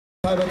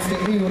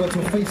Firebirds.de oder zu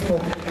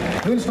Facebook.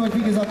 Wir wünschen euch,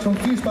 wie gesagt, schon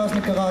viel Spaß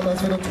mit Karat.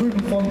 Als wir da drüben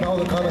vor dem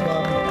Pause gerade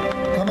waren,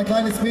 kam ein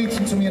kleines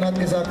Mädchen zu mir und hat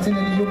gesagt, sind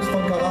denn die Jungs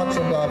von Karat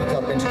schon da? Ich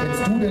gesagt, Mensch,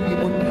 kennst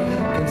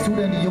du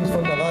denn die Jungs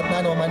von Karat?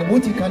 Nein, aber meine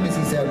Mutti kannte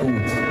sie sehr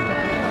gut.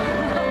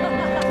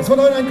 Es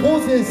wird heute ein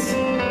großes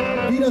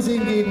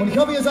Wiedersehen geben und ich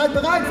hoffe, ihr seid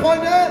bereit,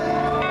 Freunde!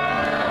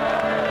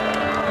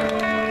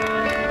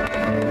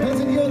 Das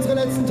sind hier unsere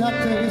letzten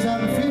Takte. Wir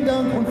sagen vielen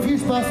Dank und viel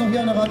Spaß noch hier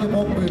an der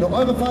Radio-Bühne.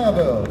 Eure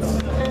Firebirds.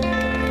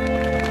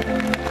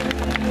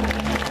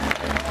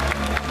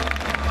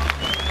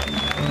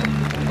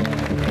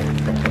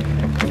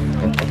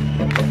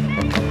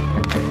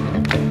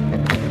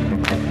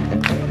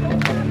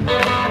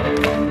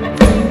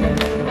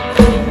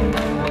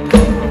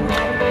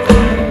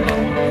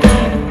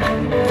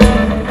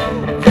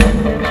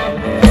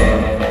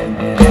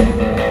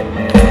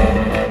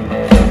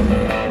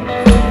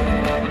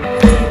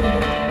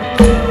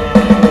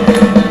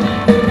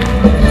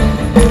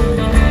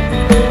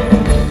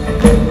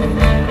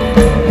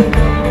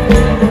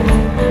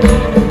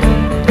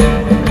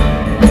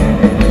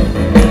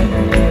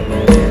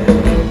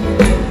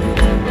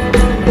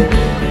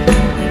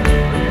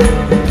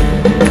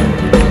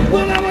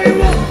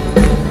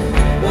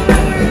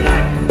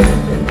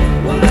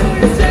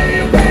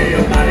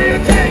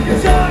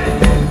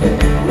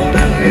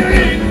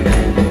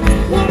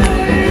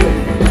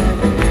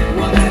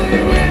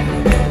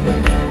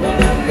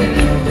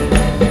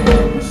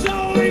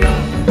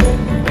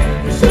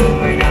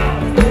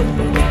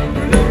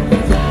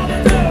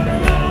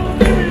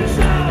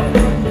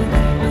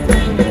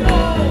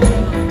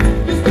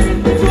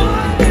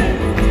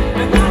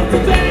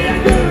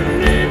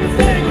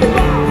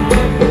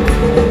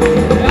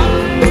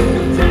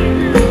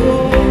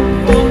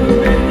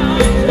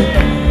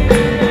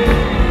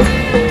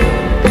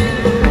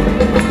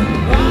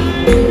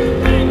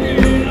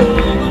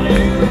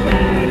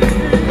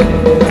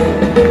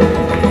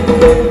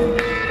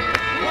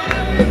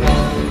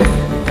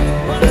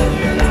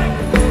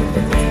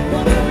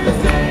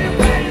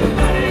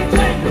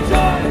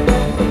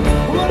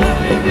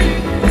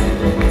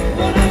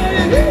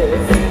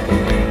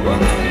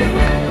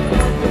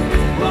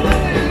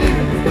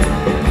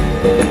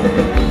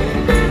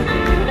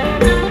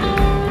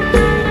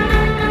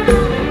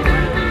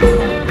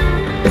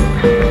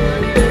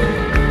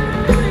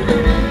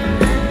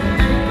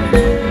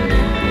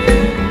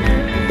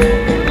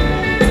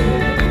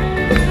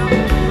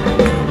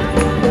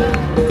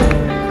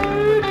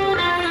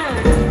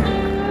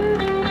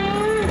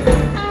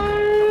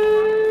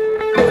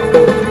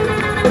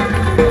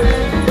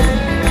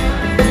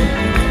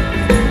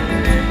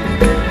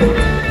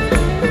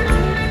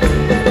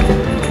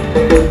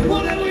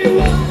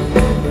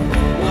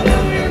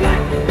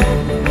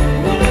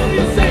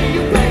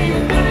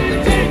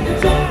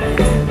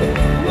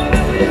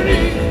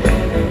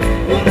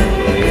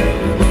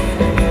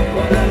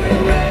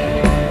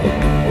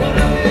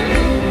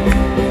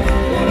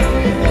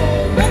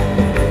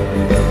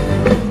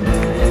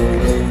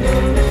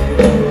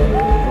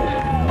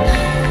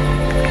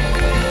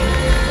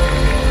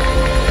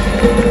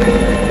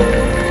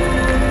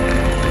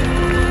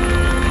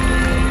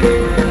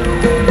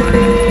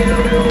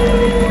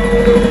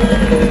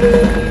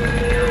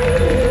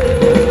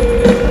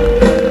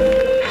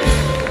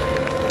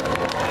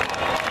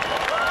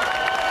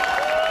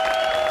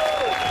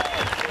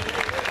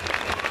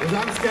 Wir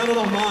sagen es gerne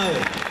nochmal.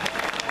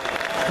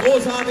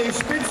 Großartig,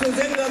 spitze,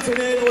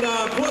 sensationell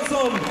oder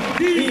kurzum,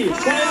 die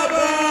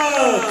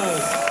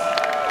Firebirds!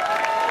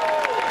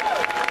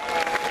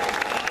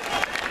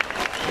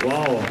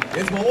 Wow,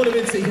 jetzt mal ohne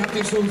Witze, ich habe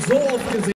dich schon so oft gesehen.